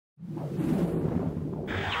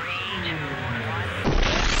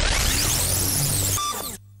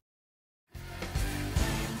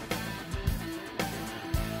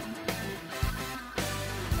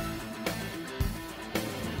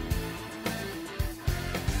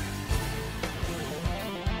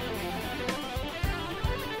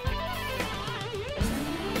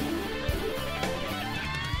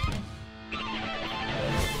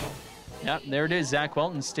Yeah, there it is. Zach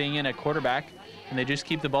Welton staying in at quarterback, and they just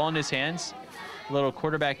keep the ball in his hands. A little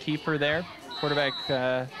quarterback keeper there.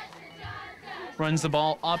 Quarterback runs the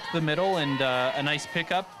ball up the middle, and a nice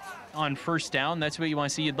pickup on first down. That's what you want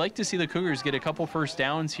to see. You'd like to see the Cougars get a couple first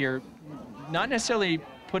downs here. Not necessarily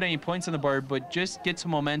put any points on the board, but just get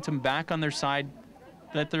some momentum back on their side.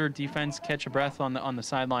 Let their defense catch a breath on the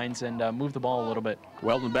sidelines and move the ball a little bit.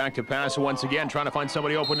 Welton back to pass once again, trying to find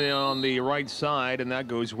somebody open on the right side, and that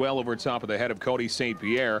goes well over top of the head of Cody St.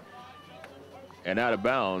 Pierre and out of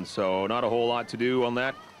bounds. So not a whole lot to do on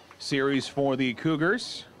that series for the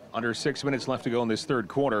Cougars. Under 6 minutes left to go in this third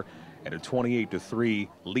quarter, and a 28-3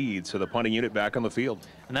 lead. So the punting unit back on the field.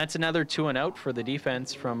 And that's another 2 and out for the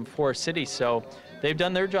defense from Forest City. So they've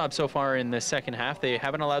done their job so far in the second half. They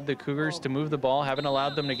haven't allowed the Cougars to move the ball, haven't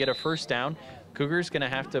allowed them to get a first down. Cougars going to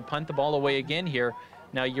have to punt the ball away again here.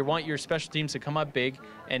 Now, you want your special teams to come up big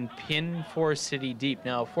and pin Forest City deep.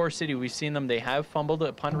 Now, Forest City, we've seen them. They have fumbled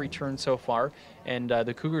a punt return so far, and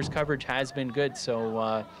the Cougars' coverage has been good.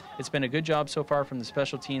 So it's been a good job so far from the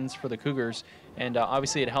special teams for the Cougars. And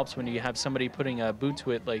obviously, it helps when you have somebody putting a boot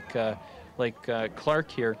to it like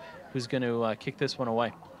Clark here, who's going to kick this one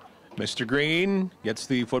away. Mr. Green gets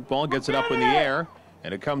the football, gets it up in the air,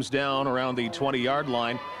 and it comes down around the 20-yard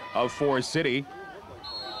line of Forest City.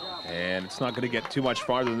 And it's not going to get too much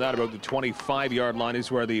farther than that. About the 25-yard line is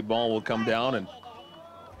where the ball will come down and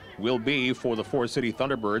will be for the Forest City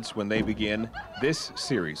Thunderbirds when they begin this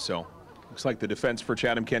series. So looks like the defense for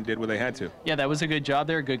Chatham-Kent did what they had to. Yeah, that was a good job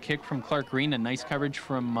there. A good kick from Clark Green, and nice coverage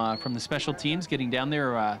from the special teams, getting down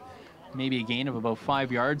there. Maybe a gain of about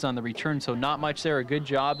 5 yards on the return. So not much there. A good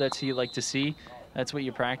job. That's what you like to see. That's what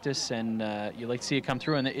you practice, and you like to see it come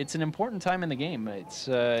through. And it's an important time in the game. It's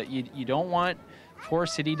you don't want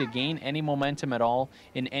Forest City to gain any momentum at all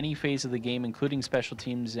in any phase of the game, including special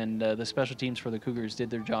teams, and the special teams for the Cougars did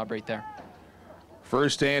their job right there.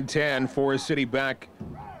 First and 10, Forest City back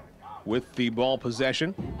with the ball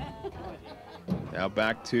possession. Now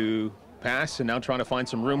back to pass, and now trying to find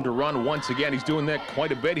some room to run once again. He's doing that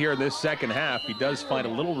quite a bit here in this second half. He does find a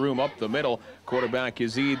little room up the middle. Quarterback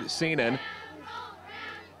Yazid Sinan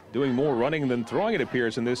doing more running than throwing, it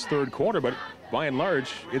appears, in this third quarter, but by and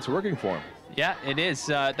large, it's working for him. Yeah, it is.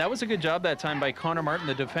 That was a good job that time by Connor Martin,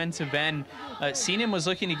 the defensive end. Sinan was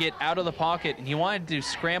looking to get out of the pocket, and he wanted to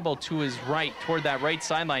scramble to his right, toward that right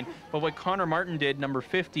sideline. But what Connor Martin did, number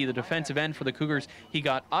 50, the defensive end for the Cougars, he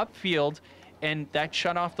got upfield, and that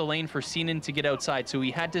shut off the lane for Sinan to get outside. So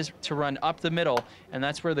he had to run up the middle, and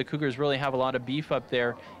that's where the Cougars really have a lot of beef up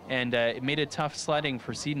there. And it made it tough sledding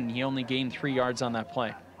for Sinan. He only gained 3 yards on that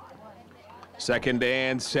play. Second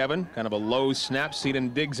and 7, kind of a low snap. Sinan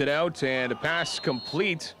digs it out, and a pass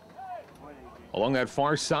complete along that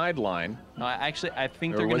far sideline. No, actually, I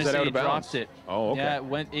think they're going to say he dropped it. Oh, okay.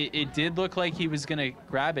 Yeah, it did look like he was going to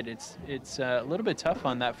grab it. It's a little bit tough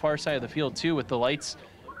on that far side of the field, too, with the lights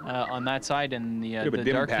on that side and the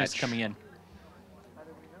darkness coming in.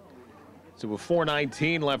 So with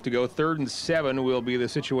 4:19 left to go, 3rd and 7 will be the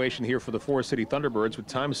situation here for the Forest City Thunderbirds, with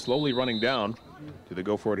time slowly running down. Do they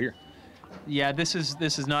go for it here? Yeah, this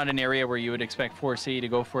is not an area where you would expect Forest City to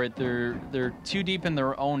go for it. They're too deep in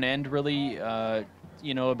their own end, really.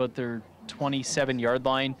 You know, about their 27-yard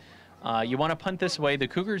line. You want to punt this away. The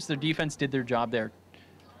Cougars, their defense did their job there.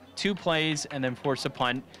 2 plays and then force a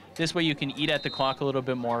punt. This way you can eat at the clock a little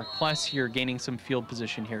bit more. Plus, you're gaining some field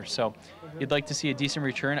position here. So you'd like to see a decent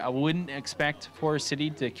return. I wouldn't expect Forest City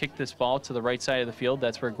to kick this ball to the right side of the field.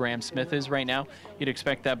 That's where Graham Smith is right now. You'd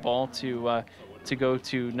expect that ball to go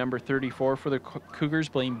to number 34 for the Cougars,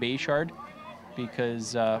 Blaine Bayshard,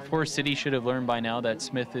 because Forest City should have learned by now that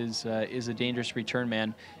Smith is a dangerous return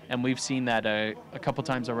man, and we've seen that a couple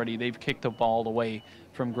times already. They've kicked the ball away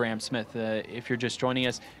from Graham Smith. If you're just joining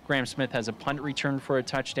us, Graham Smith has a punt return for a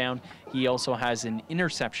touchdown. He also has an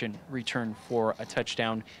interception return for a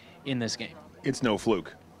touchdown in this game. It's no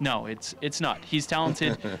fluke. No, it's not. He's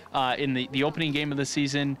talented. In the opening game of the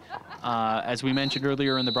season, as we mentioned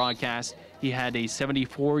earlier in the broadcast, he had a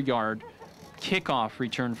 74-yard kickoff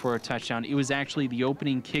return for a touchdown. It was actually the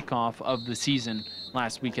opening kickoff of the season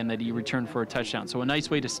last weekend that he returned for a touchdown. So a nice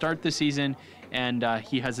way to start the season, and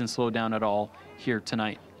he hasn't slowed down at all here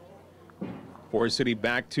tonight. Forest City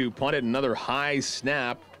back to punt it. Another high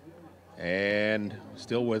snap. And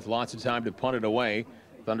still with lots of time to punt it away.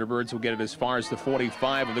 Thunderbirds will get it as far as the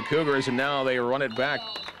 45 of the Cougars, and now they run it back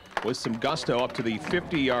with some gusto up to the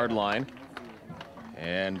 50-yard line.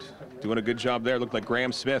 And doing a good job there. Looked like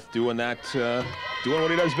Graham Smith doing that, doing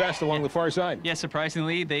what he does best along the far side. Yeah,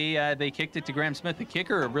 surprisingly, they kicked it to Graham Smith. The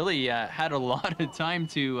kicker really had a lot of time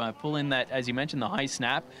to pull in that, as you mentioned, the high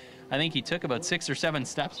snap. I think he took about 6 or 7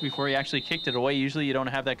 steps before he actually kicked it away. Usually you don't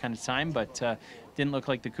have that kind of time, but didn't look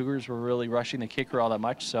like the Cougars were really rushing the kicker all that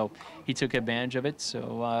much, so he took advantage of it.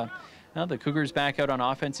 So now the Cougars back out on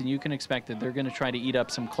offense, and you can expect that they're going to try to eat up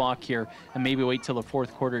some clock here and maybe wait till the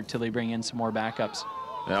fourth quarter till they bring in some more backups.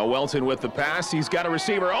 Now Welton with the pass. He's got a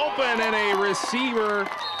receiver open, and a receiver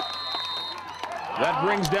that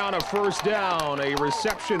brings down a first down. A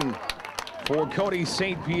reception for Cody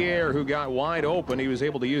St. Pierre, who got wide open. He was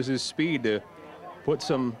able to use his speed to put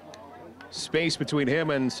some space between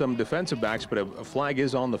him and some defensive backs, but a flag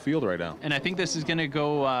is on the field right now. And I think this is going to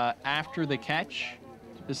go after the catch.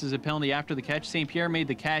 This is a penalty after the catch. St. Pierre made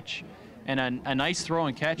the catch, and a nice throw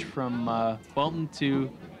and catch from Welton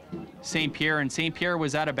to St. Pierre, and St. Pierre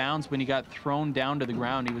was out of bounds when he got thrown down to the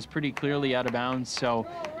ground. He was pretty clearly out of bounds, so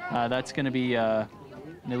that's going to be an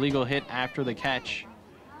illegal hit after the catch,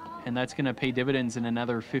 and that's going to pay dividends in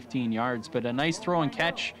another 15 yards. But a nice throw and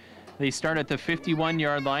catch. They start at the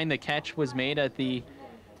 51-yard line. The catch was made at the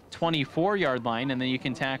 24-yard line, and then you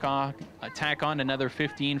can tack on another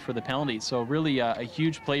 15 for the penalty. So really a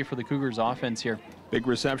huge play for the Cougars offense here. Big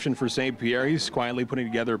reception for St. Pierre. He's quietly putting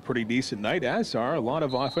together a pretty decent night, as are a lot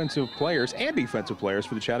of offensive players and defensive players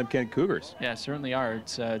for the Chatham-Kent Cougars. Yeah, certainly are.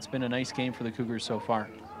 It's been a nice game for the Cougars so far.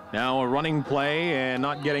 Now a running play, and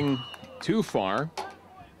not getting too far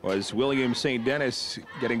was William St. Dennis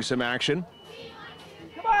getting some action.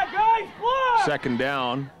 Come on, guys, block! Second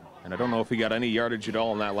down, and I don't know if he got any yardage at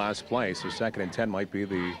all in that last play, so 2nd and 10 might be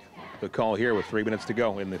the call here with 3 minutes to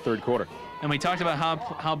go in the third quarter. And we talked about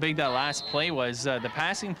how big that last play was. The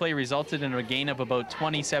passing play resulted in a gain of about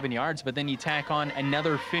 27 yards, but then you tack on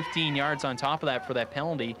another 15 yards on top of that for that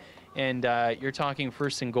penalty, and you're talking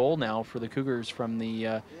 1st and goal now for the Cougars from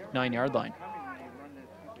the 9-yard line.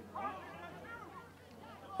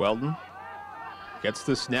 Weldon gets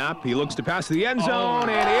the snap. He looks to pass to the end zone,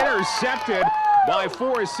 and intercepted by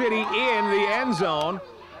Forest City in the end zone.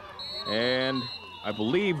 And I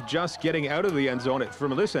believe just getting out of the end zone,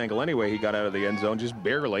 from this angle anyway, he got out of the end zone just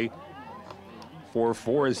barely for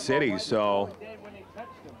Forest City. So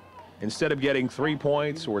instead of getting 3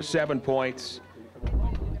 points or 7 points,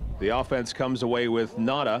 the offense comes away with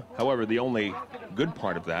nada. However, the only good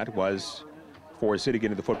part of that was Forest City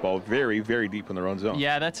getting the football very, very deep in their own zone.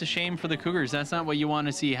 Yeah, that's a shame for the Cougars. That's not what you want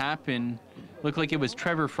to see happen. Looked like it was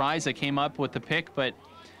Trevor Fries that came up with the pick, but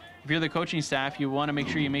if you're the coaching staff, you want to make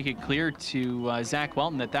sure you make it clear to Zach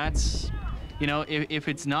Welton that that's, you know, if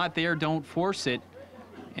it's not there, don't force it.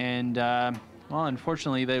 And, well,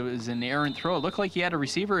 unfortunately, there was an errant throw. It looked like he had a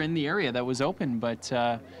receiver in the area that was open, but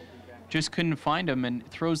just couldn't find him and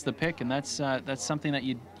throws the pick. And that's something that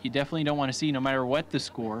you definitely don't want to see no matter what the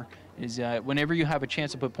score is. Whenever you have a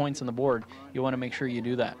chance to put points on the board, you want to make sure you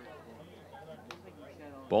do that.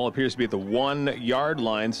 Ball appears to be at the 1-yard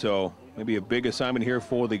line, so maybe a big assignment here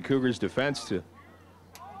for the Cougars defense to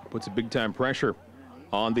put some big-time pressure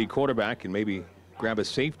on the quarterback and maybe grab a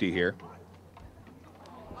safety here.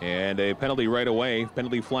 And a penalty right away.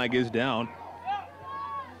 Penalty flag is down.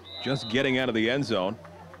 Just getting out of the end zone.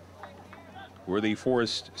 We're the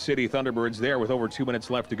Forest City Thunderbirds there with over 2 minutes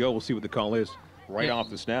left to go. We'll see what the call is right off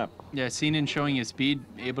the snap. Yeah, Seenan showing his speed,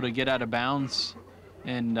 able to get out of bounds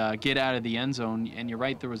and get out of the end zone. And you're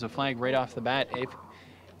right, there was a flag right off the bat.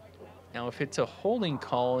 If it's a holding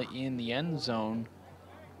call in the end zone,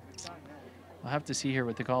 we'll have to see here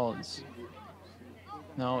what the call is.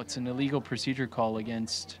 No, it's an illegal procedure call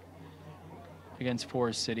against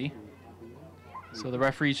Forest City. So the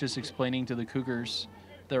referee's just explaining to the Cougars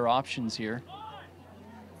their options here.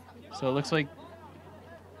 So it looks like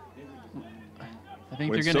I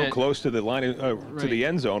think when they're it's going so close to the line, to the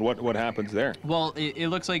end zone. What happens there? Well, it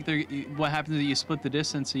looks like what happens is you split the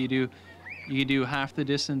distance. So you do half the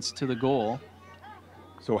distance to the goal.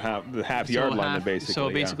 So the half yard line, then basically. So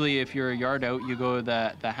basically, if you're a yard out, you go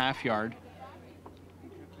the half yard.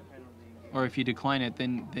 Or if you decline it,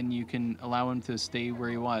 then you can allow him to stay where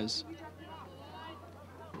he was.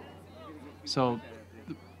 So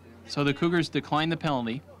the Cougars decline the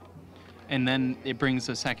penalty, and then it brings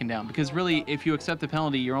a second down. Because really, if you accept the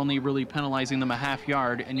penalty, you're only really penalizing them a half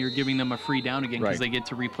yard, and you're giving them a free down again because they get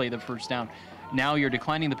to replay the first down. Now you're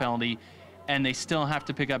declining the penalty, and they still have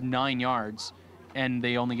to pick up 9 yards, and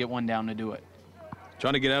they only get 1 down to do it.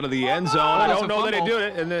 Trying to get out of the end zone. I it's don't a know that he fumble.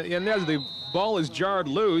 did it. And as the ball is jarred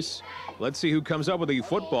loose, let's see who comes up with the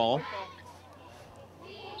football.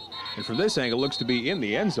 And from this angle, looks to be in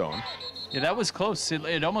the end zone. Yeah, that was close.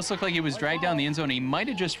 It almost looked like he was dragged down the end zone. He might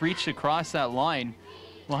have just reached across that line.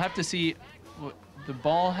 We'll have to see. The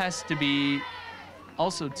ball has to be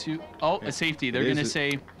also to a safety. They're going to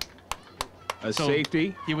say a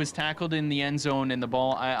safety. He was tackled in the end zone, and the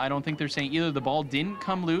ball. I don't think they're saying either the ball didn't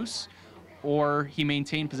come loose, or he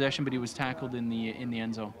maintained possession, but he was tackled in the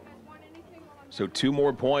end zone. So 2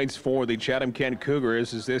 more points for the Chatham-Kent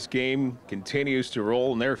Cougars as this game continues to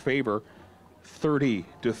roll in their favor.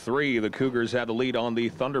 30-3, the Cougars have the lead on the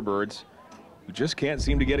Thunderbirds, who just can't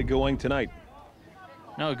seem to get it going tonight.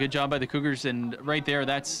 No, good job by the Cougars, and right there,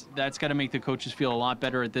 that's got to make the coaches feel a lot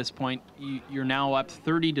better at this point. You're now up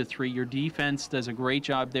 30-3. Your defense does a great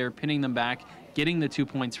job there, pinning them back, getting the 2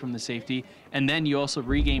 points from the safety, and then you also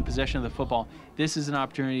regain possession of the football. This is an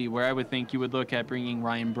opportunity where I would think you would look at bringing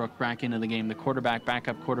Ryan Brook back into the game, the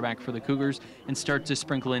backup quarterback for the Cougars, and start to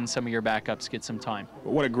sprinkle in some of your backups, get some time.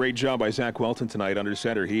 What a great job by Zach Welton tonight under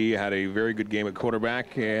center. He had a very good game at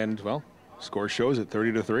quarterback, and, well, score shows it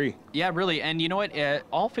 30-3. Yeah, really, and you know what?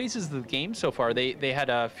 All phases of the game so far, they had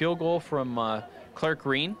a field goal from Clark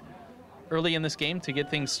Green early in this game to get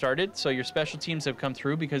things started. So your special teams have come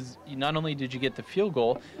through because not only did you get the field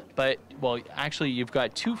goal, but, well, actually you've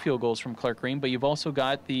got 2 field goals from Clark Green, but you've also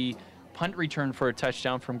got the punt return for a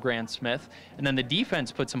touchdown from Graham Smith. And then the defense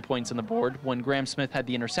put some points on the board when Graham Smith had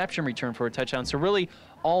the interception return for a touchdown. So really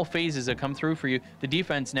all phases have come through for you. The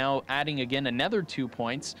defense now adding again another 2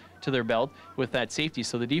 points to their belt with that safety.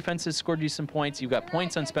 So the defense has scored you some points. You've got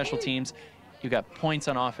points on special teams. You got points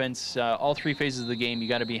on offense. All 3 phases of the game, you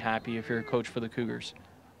got to be happy if you're a coach for the Cougars.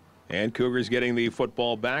 And Cougars getting the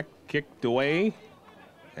football back, kicked away,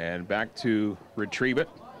 and back to retrieve it.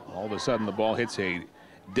 All of a sudden, the ball hits a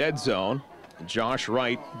dead zone. Josh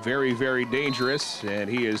Wright, very, very dangerous, and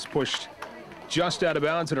he is pushed just out of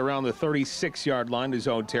bounds at around the 36-yard line, his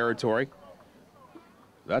own territory.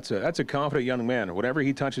 That's a confident young man. Whenever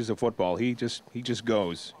he touches the football, he just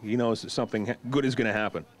goes. He knows that something good is going to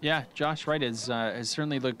happen. Yeah, Josh Wright has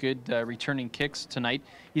certainly looked good returning kicks tonight.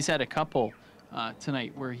 He's had a couple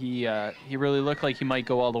tonight where he really looked like he might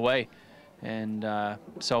go all the way. And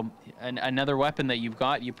so another weapon that you've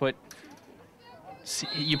got, you put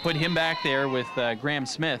him back there with Graham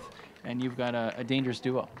Smith, and you've got a dangerous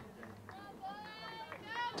duo.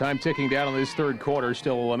 Time ticking down in this third quarter.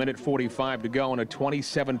 Still 1:45 to go, and a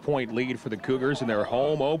 27-point lead for the Cougars in their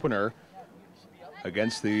home opener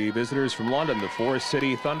against the visitors from London, the Forest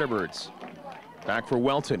City Thunderbirds. Back for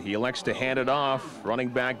Welton. He elects to hand it off. Running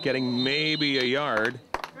back getting maybe a yard.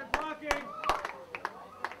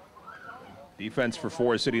 Defense for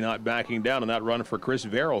Forest City not backing down on that run for Chris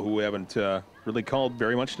Verrill, who we haven't really called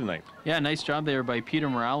very much tonight. Yeah, nice job there by Peter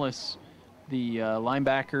Morales, the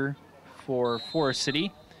linebacker for Forest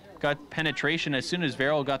City. Got penetration as soon as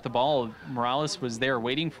Verrill got the ball. Morales was there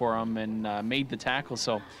waiting for him and made the tackle.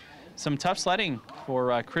 So some tough sledding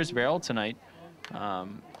for Chris Verrill tonight.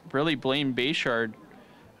 Really, Blaine Bayshard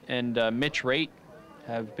and Mitch Raitt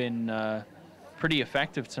have been pretty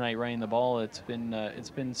effective tonight running the ball. It's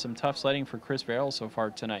been some tough sledding for Chris Verrill so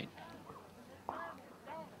far tonight.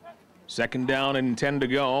 2nd down and 10 to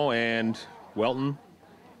go, and Welton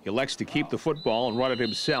elects to keep the football and run it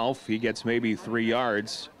himself. He gets maybe 3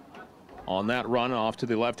 yards on that run off to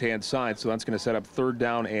the left-hand side, so that's going to set up 3rd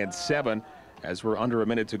down and 7 as we're under a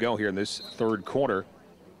minute to go here in this third quarter.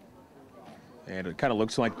 And it kind of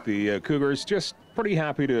looks like the Cougars just pretty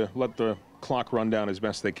happy to let the clock run down as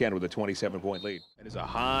best they can with a 27-point lead. It is a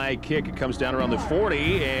high kick. It comes down around the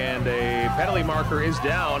 40, and a penalty marker is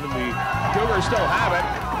down, and the Cougars still have it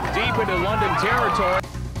deep into London territory.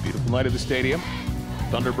 Beautiful night at the stadium.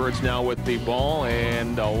 Thunderbirds now with the ball,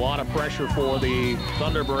 and a lot of pressure for the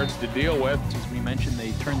Thunderbirds to deal with. As we mentioned,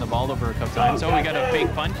 they turned the ball over a couple times. So we got a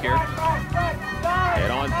fake punt here.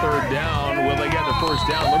 And on 3rd down, will they get the 1st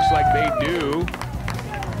down? Looks like they do.